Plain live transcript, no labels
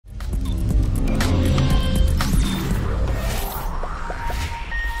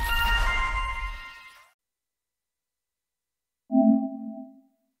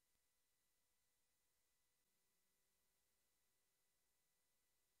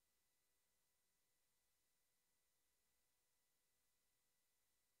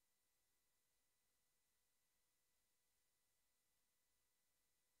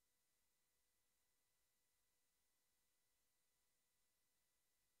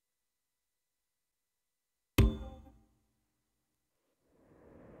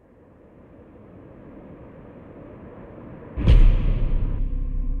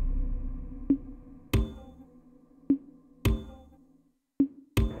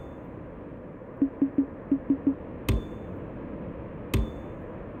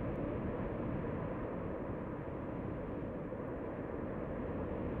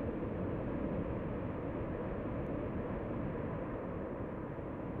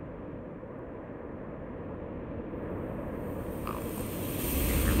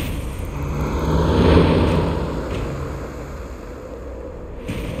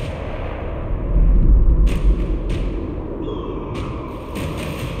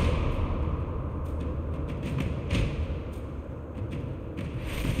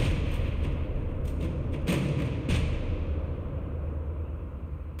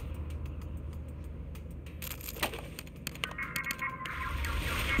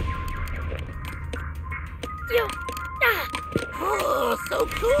You... Oh, so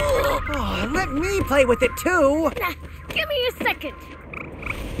cool! Oh, let me play with it too! Give me a second.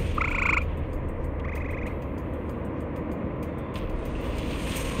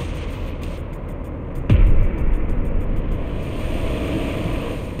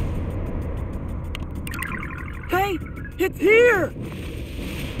 Hey, it's here!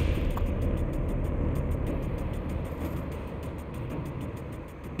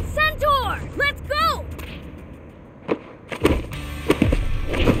 Centaur, let's go!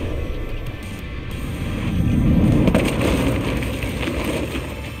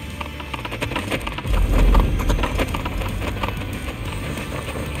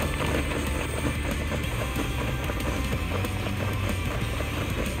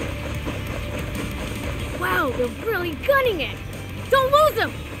 Wow, they're really gunning it! Don't lose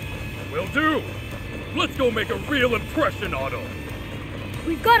them! Will do! Let's go make a real impression on him!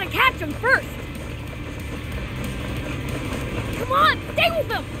 We've got to catch them first! Come on, stay with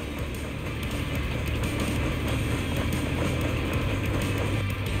them!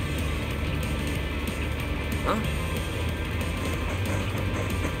 Huh?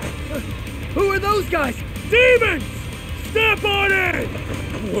 Who are those guys? Demons! Step on it!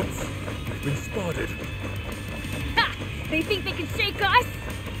 Whoops, we've been spotted. Ha! They think they can shake us?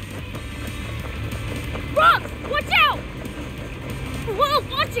 Rocks, watch out! Whoa,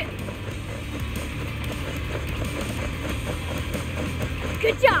 watch it!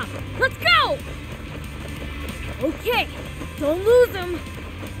 Good job! Let's go! Okay, don't lose them.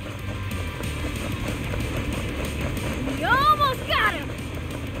 We almost got him!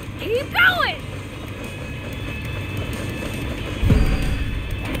 Keep going!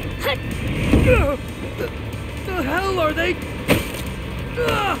 The hell are they?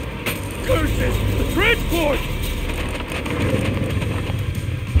 Curses! The transport!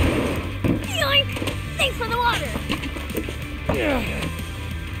 Yoink! Thanks for the water!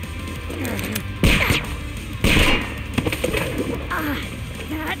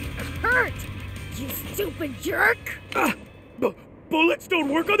 That hurt! You stupid jerk! Bullets don't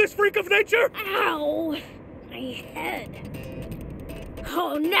work on this freak of nature? Ow! My head.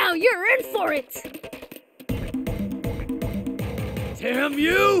 Oh, now you're in for it! Damn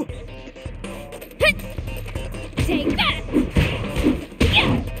you! Take that!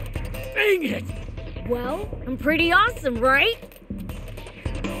 Yeah. Dang it! Well, I'm pretty awesome, right?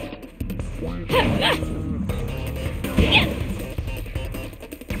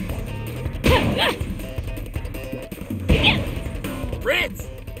 Prince,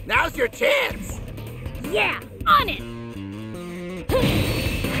 now's your chance! Yeah, on it!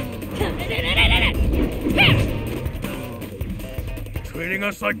 Treating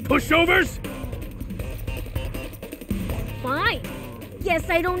us like pushovers? Fine. Guess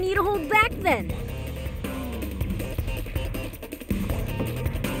I don't need to hold back then.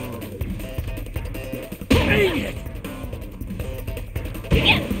 Dang it!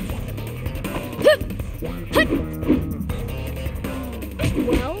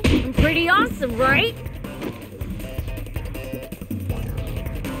 Well, I'm pretty awesome, right?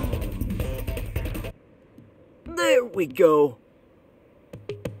 There we go.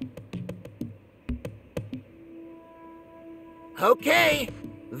 Okay,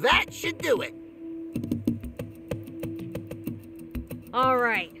 that should do it. All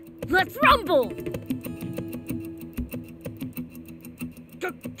right, let's rumble!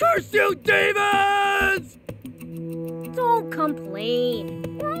 Curse you, demons! Don't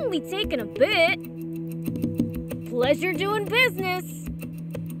complain. We're only taking a bit. Pleasure doing business.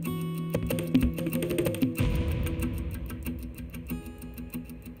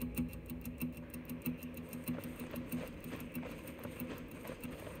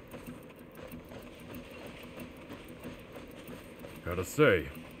 Gotta say,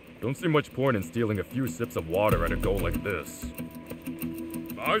 don't see much point in stealing a few sips of water at a go like this.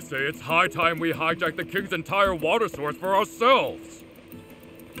 I say it's high time we hijack the king's entire water source for ourselves!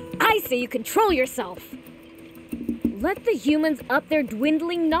 I say you control yourself. Let the humans up their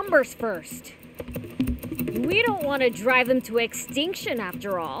dwindling numbers first. We don't want to drive them to extinction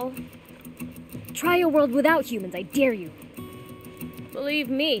after all. Try a world without humans, I dare you. Believe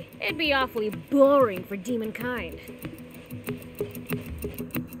me, it'd be awfully boring for demonkind.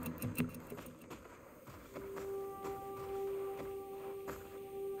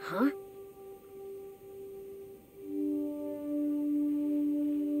 Huh?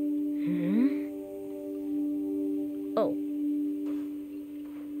 Oh.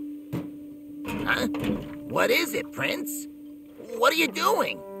 Huh? What is it, Prince? What are you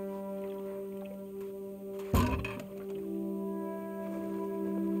doing?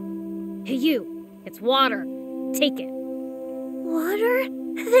 Hey you, it's water. Take it. Water?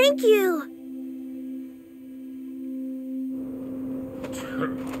 Thank you.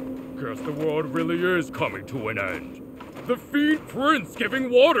 Guess the world really is coming to an end. The Fiend Prince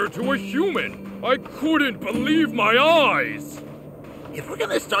giving water to a human! I couldn't believe my eyes! If we're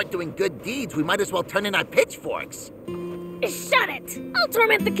gonna start doing good deeds, we might as well turn in our pitchforks. Shut it! I'll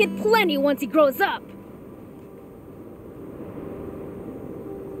torment the kid plenty once he grows up.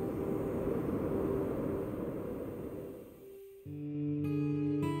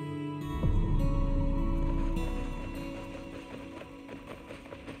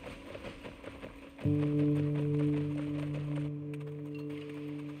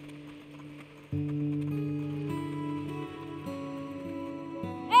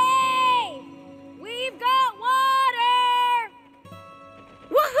 Hey! We've got water!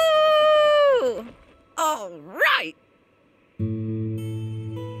 Woohoo! All right.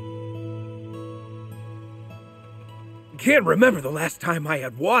 Can't remember the last time I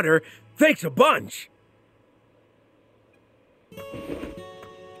had water. Thanks a bunch.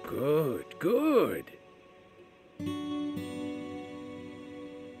 Good, good.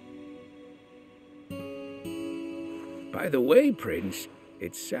 By the way, Prince,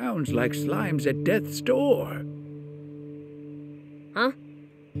 it sounds like Slime's at death's door. Huh?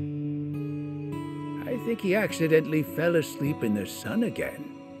 I think he accidentally fell asleep in the sun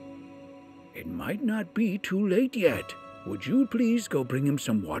again. It might not be too late yet. Would you please go bring him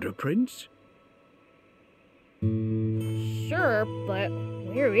some water, Prince? Sure, but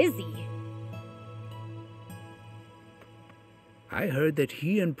where is he? I heard that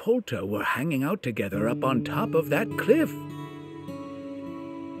he and Polta were hanging out together up on top of that cliff.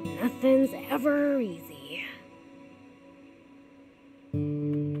 Nothing's ever easy.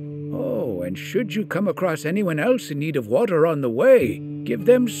 Oh, and should you come across anyone else in need of water on the way, give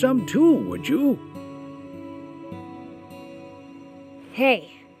them some too, would you?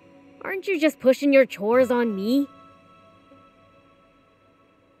 Hey, aren't you just pushing your chores on me?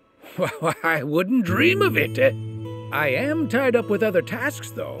 Well, I wouldn't dream of it. I am tied up with other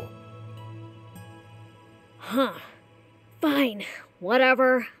tasks, though. Huh. Fine.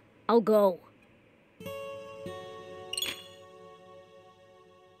 Whatever. I'll go.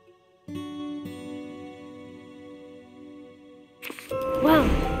 Well,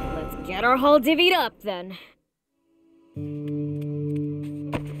 let's get our haul divvied up then.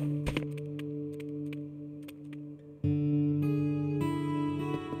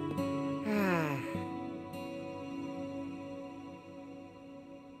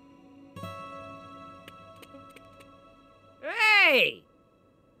 Hey!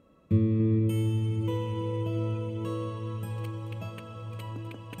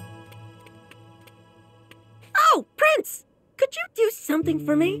 Oh, Prince! Could you do something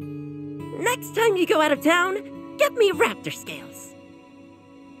for me? Next time you go out of town, get me raptor scales.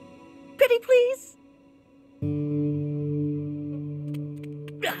 Pretty please?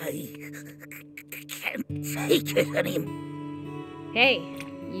 I can't take it anymore. Hey,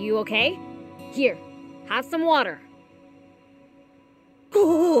 you okay? Here, have some water.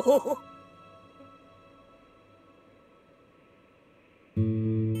 Oh.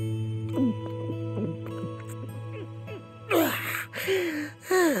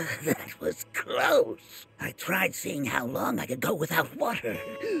 That was close. I tried seeing how long I could go without water.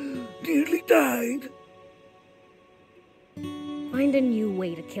 Nearly died. Find a new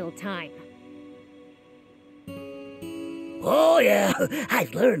way to kill time. Oh, yeah,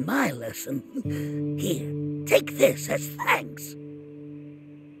 I've learned my lesson. Here, take this as thanks.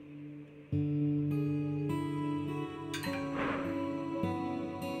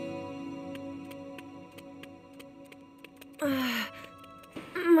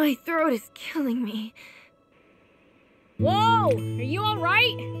 My throat is killing me. Whoa! Are you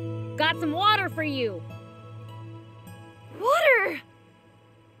alright? Got some water for you. Water!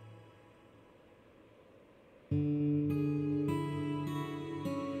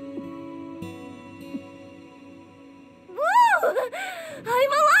 Woo!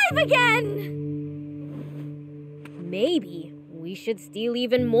 I'm alive again! Maybe we should steal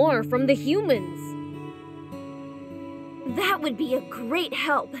even more from the humans. That would be a great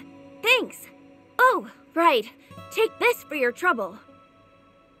help. Thanks. Oh, right. Take this for your trouble.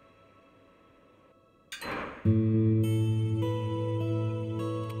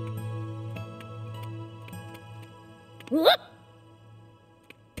 Whoop!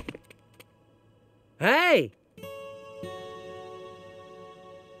 Hey!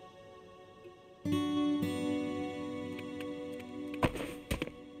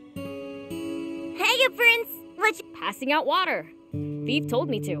 Hey, Prince. Passing out water. Thief told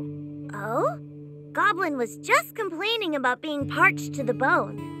me to. Oh? Goblin was just complaining about being parched to the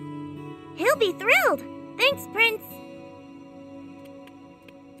bone. He'll be thrilled. Thanks, Prince.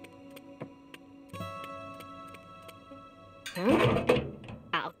 Huh?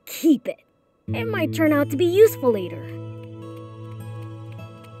 I'll keep it. It might turn out to be useful later.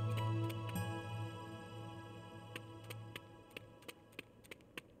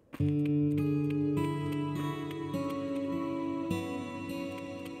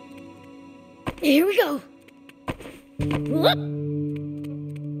 Here we go. Whoop.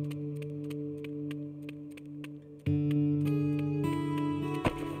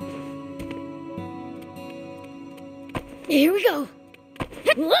 Here we go.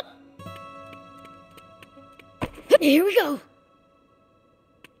 Whoop. Here we go.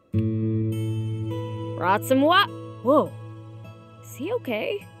 Brought some Whoa. Is he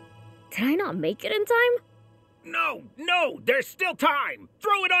okay? Did I not make it in time? No, there's still time.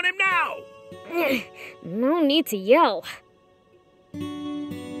 Throw it on him now. No need to yell.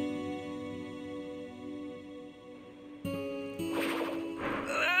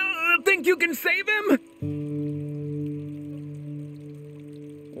 Think you can save him?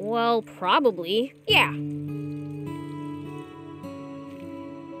 Well, probably. Yeah.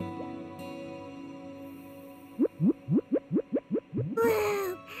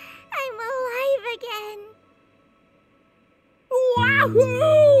 Woo! I'm alive again.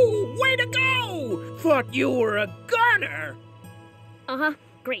 Wahoo! Way to go! Thought you were a goner. Uh-huh.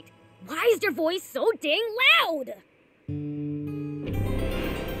 Great. Why is your voice so dang loud?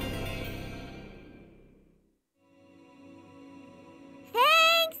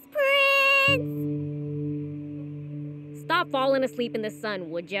 Thanks, Prince! Stop falling asleep in the sun,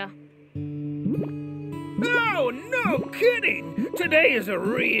 would ya? Oh, no kidding! Today is a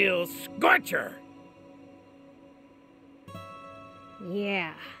real scorcher.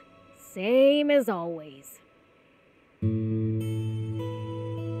 Yeah. Same as always.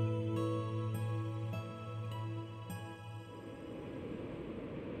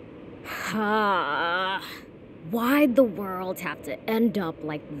 Why'd the world have to end up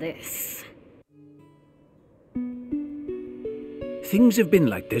like this? Things have been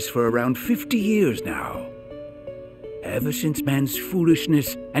like this for around 50 years now. Ever since man's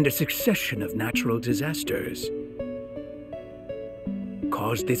foolishness and a succession of natural disasters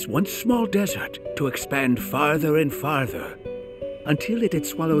caused this once small desert to expand farther and farther until it had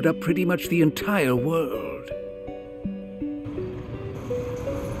swallowed up pretty much the entire world.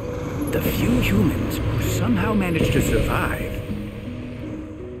 The few humans who somehow managed to survive,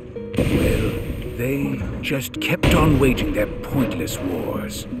 well, they just kept on waging their pointless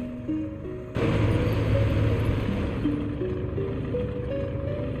wars.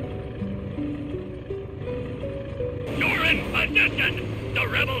 You're in position! The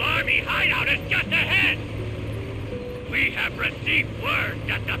rebel army hideout is just ahead! We have received word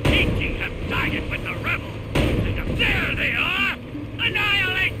that the Peachy have sided with the rebels! And there they are!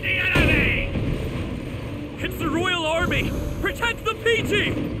 Annihilate the enemy! It's the Royal Army! Protect the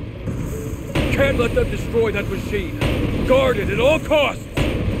Peachy! Can't let them destroy that machine! Guard it at all costs!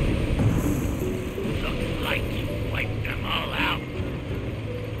 Looks like you wiped them all out.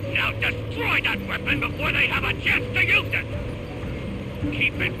 Now destroy that weapon before they have a chance to use it!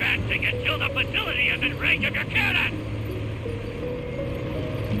 Keep advancing until the facility is in range of your cannon!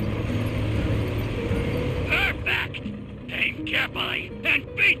 Perfect! Aim carefully and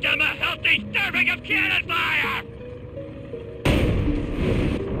beat them a healthy serving of cannon fire!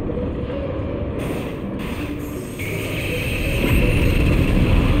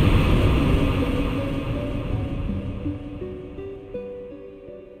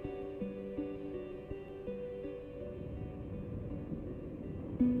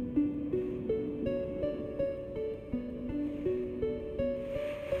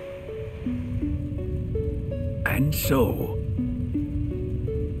 And so,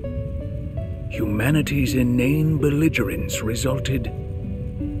 humanity's inane belligerence resulted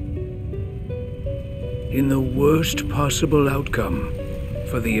in the worst possible outcome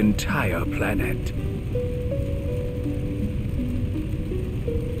for the entire planet.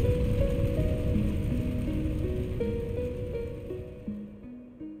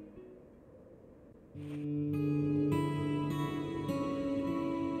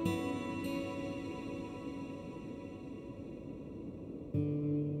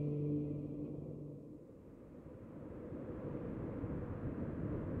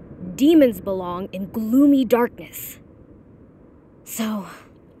 Demons belong in gloomy darkness. So,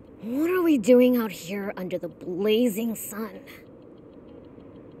 what are we doing out here under the blazing sun?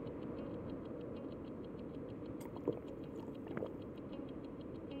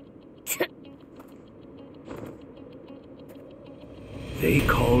 They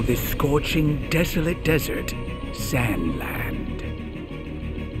call this scorching, desolate desert Sandland.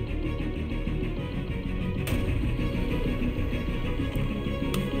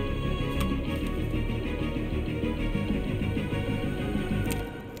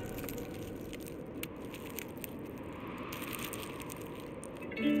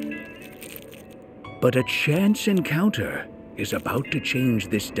 But a chance encounter is about to change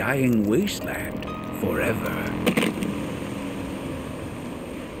this dying wasteland forever.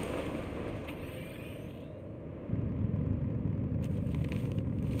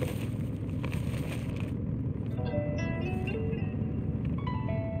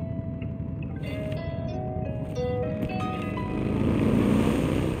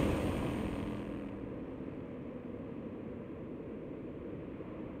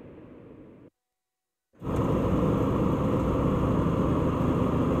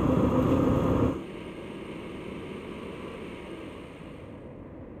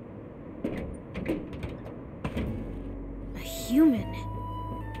 Human.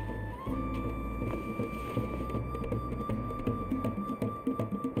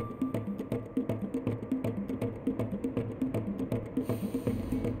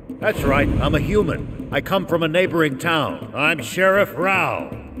 That's right, I'm a human. I come from a neighboring town. I'm Sheriff Rao.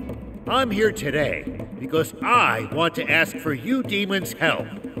 I'm here today because I want to ask for you demons' help.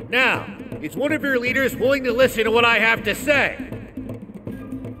 Now, is one of your leaders willing to listen to what I have to say?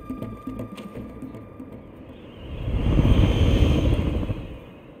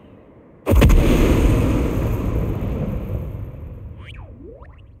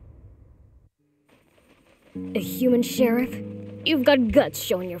 A human sheriff? You've got guts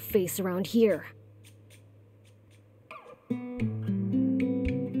showing your face around here.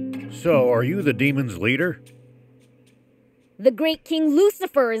 So, are you the demon's leader? The great King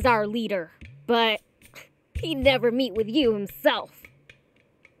Lucifer is our leader, but he'd never meet with you himself.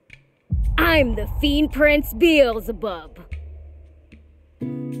 I'm the Fiend Prince Beelzebub.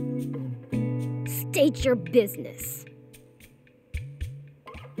 State your business.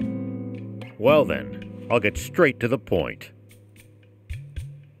 Well then, I'll get straight to the point.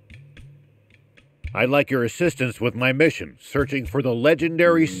 I'd like your assistance with my mission, searching for the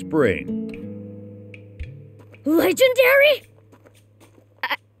legendary spring. Legendary?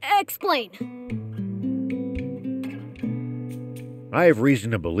 Explain. I have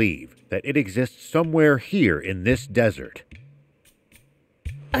reason to believe that it exists somewhere here in this desert.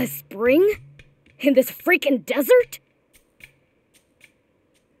 A spring? In this freaking desert?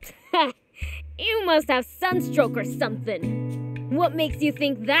 You must have sunstroke or something. What makes you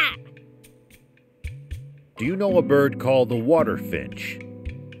think that? Do you know a bird called the water finch?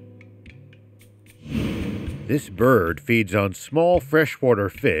 This bird feeds on small freshwater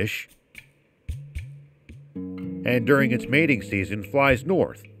fish, and during its mating season flies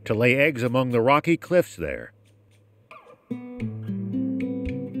north to lay eggs among the rocky cliffs there.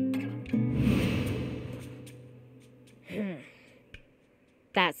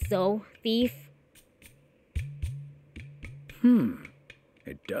 That's so, thief?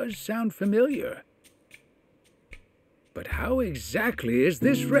 It does sound familiar. But how exactly is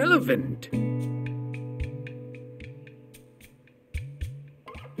this relevant?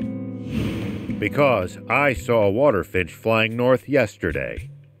 Because I saw a water finch flying north yesterday.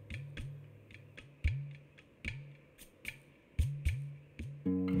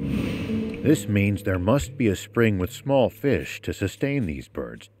 This means there must be a spring with small fish to sustain these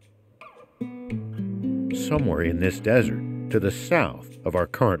birds. Somewhere in this desert, to the south of our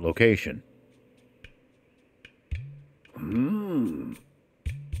current location.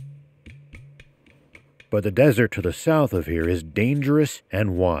 But the desert to the south of here is dangerous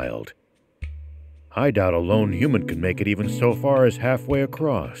and wild. I doubt a lone human can make it even so far as halfway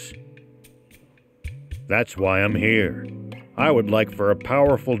across. That's why I'm here. I would like for a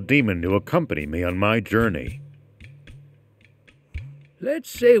powerful demon to accompany me on my journey. Let's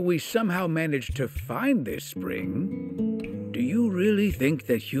say we somehow manage to find this spring. Do you really think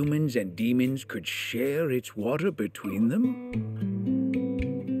that humans and demons could share its water between them?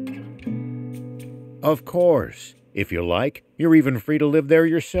 Of course. If you like, you're even free to live there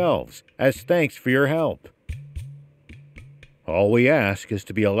yourselves, as thanks for your help. All we ask is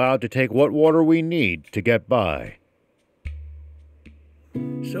to be allowed to take what water we need to get by.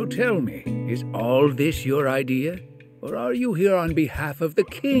 So tell me, is all this your idea? Or are you here on behalf of the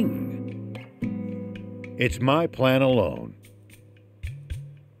king? It's my plan alone.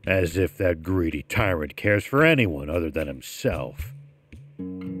 As if that greedy tyrant cares for anyone other than himself.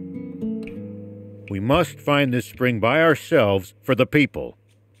 We must find this spring by ourselves for the people.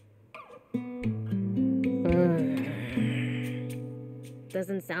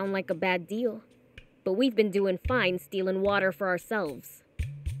 Doesn't sound like a bad deal. But we've been doing fine stealing water for ourselves.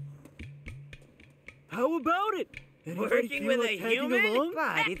 How about it? Working with a human?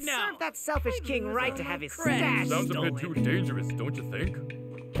 But it served that selfish king right to have his stash Sounds a stolen. bit too dangerous, don't you think?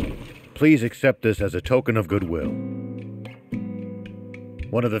 Please accept this as a token of goodwill.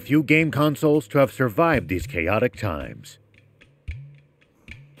 One of the few game consoles to have survived these chaotic times.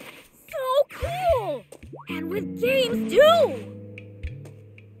 So cool! And with games, too!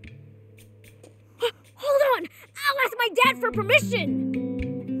 Hold on! I'll ask my dad for permission!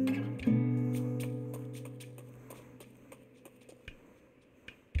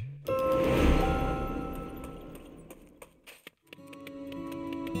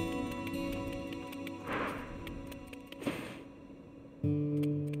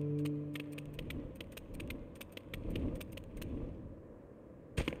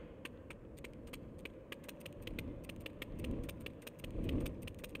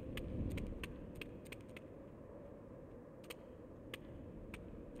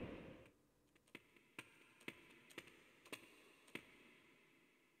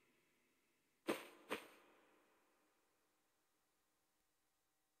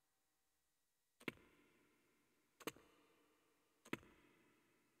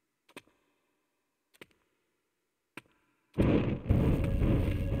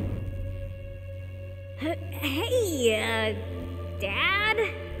 Hey, Dad?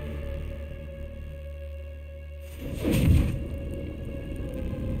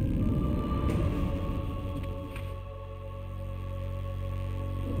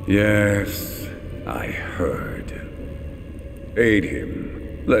 Yes, I heard. Aid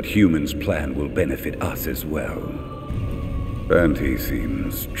him. That human's plan will benefit us as well. And he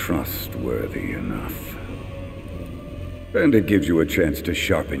seems trustworthy enough. And it gives you a chance to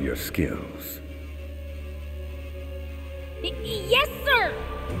sharpen your skills. Yes, sir!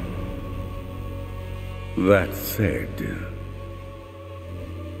 That said,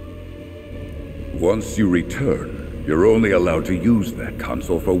 once you return, you're only allowed to use that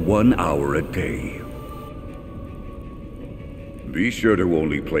console for 1 hour a day. Be sure to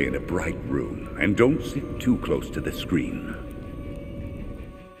only play in a bright room, and don't sit too close to the screen.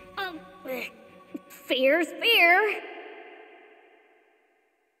 Fair's fair.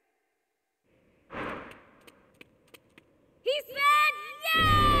 He said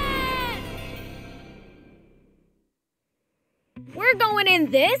yes! We're going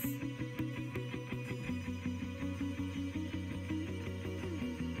in this?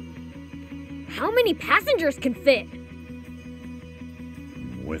 How many passengers can fit?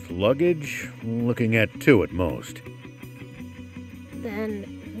 With luggage, looking at 2 at most. Then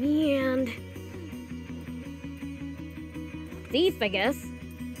me and Thief, I guess.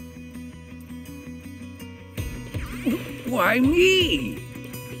 Why me?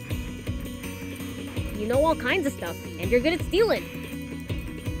 You know all kinds of stuff, and you're good at stealing.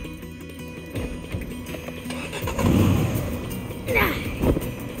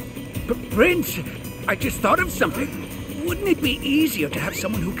 Prince, I just thought of something. Wouldn't it be easier to have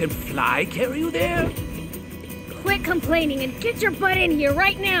someone who can fly carry you there? Quit complaining and get your butt in here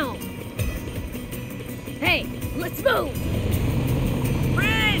right now. Hey, let's move.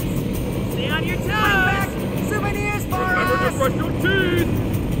 Friends! Stay on your toes! Souvenirs for Remember to us! brush your teeth!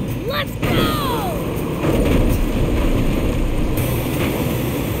 Let's go!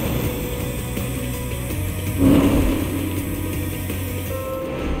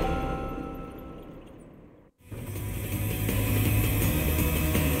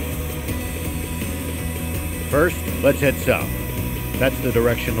 First, let's head south. That's the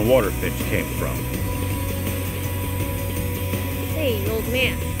direction the water pitch came from. Hey, old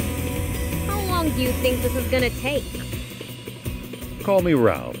man. How long do you think this is gonna take? Call me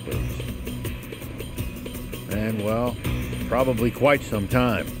Ralph, please. And, well, probably quite some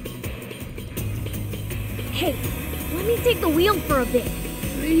time. Hey, let me take the wheel for a bit.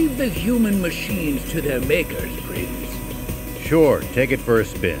 Leave the human machines to their makers, Prince. Sure, take it for a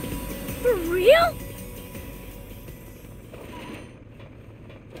spin. For real?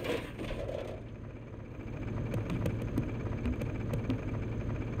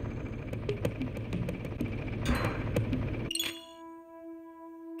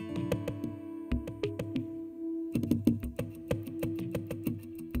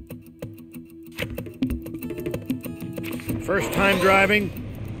 First time driving?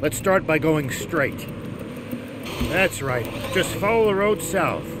 Let's start by going straight. That's right. Just follow the road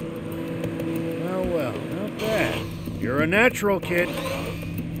south. Well, not bad. You're a natural, kid.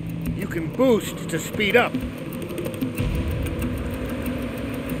 You can boost to speed up.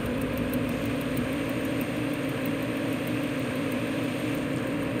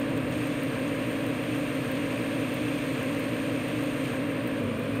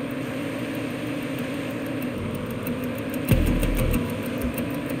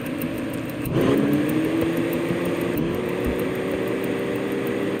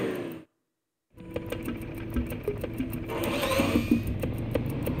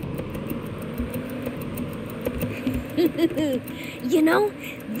 You know,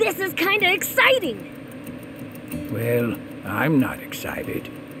 this is kinda exciting. Well, I'm not excited.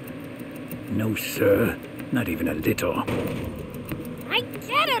 No, sir. Not even a little. I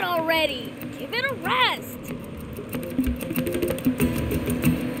get it already. Give it a rest.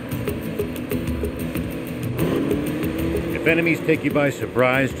 If enemies take you by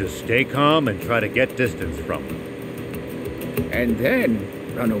surprise, just stay calm and try to get distance from them. And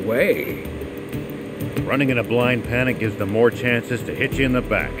then run away. Running in a blind panic gives them more chances to hit you in the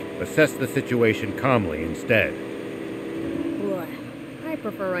back. Assess the situation calmly instead. Boy, I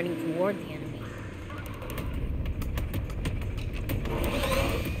prefer running toward the enemy.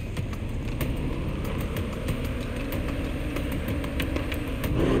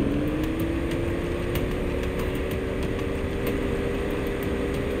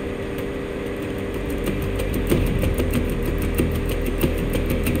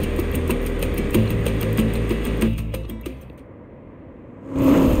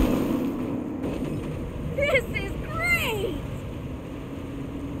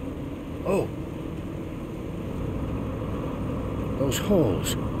 Oh. Those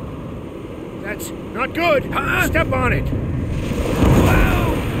holes. That's not good! Huh? Step on it!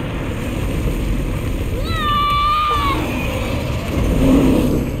 Wow!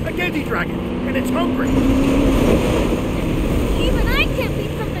 A Gedi dragon! And it's hungry! Even I can't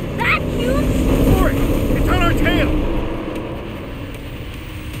beat something that huge! For it! It's on our tail!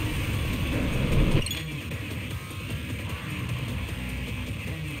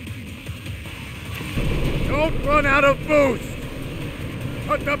 Don't run out of boost!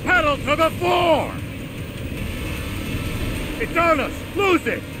 Put the pedal to the floor! It's on us! Lose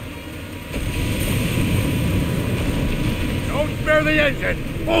it! Don't spare the engine!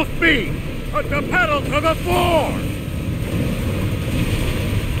 Full speed! Put the pedal to the floor!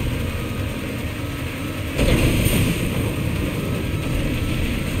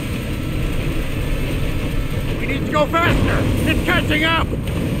 We need to go faster! It's catching up!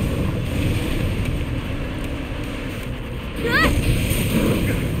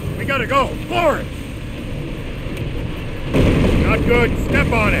 We gotta go! For it! Not good!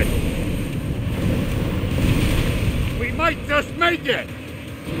 Step on it! We might just make it!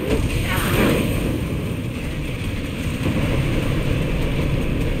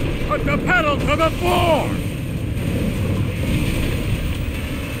 Put the pedal to the floor!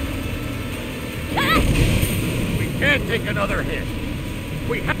 We can't take another hit!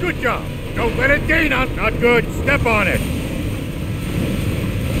 We have... Good job! Don't let it gain us! Not good! Step on it!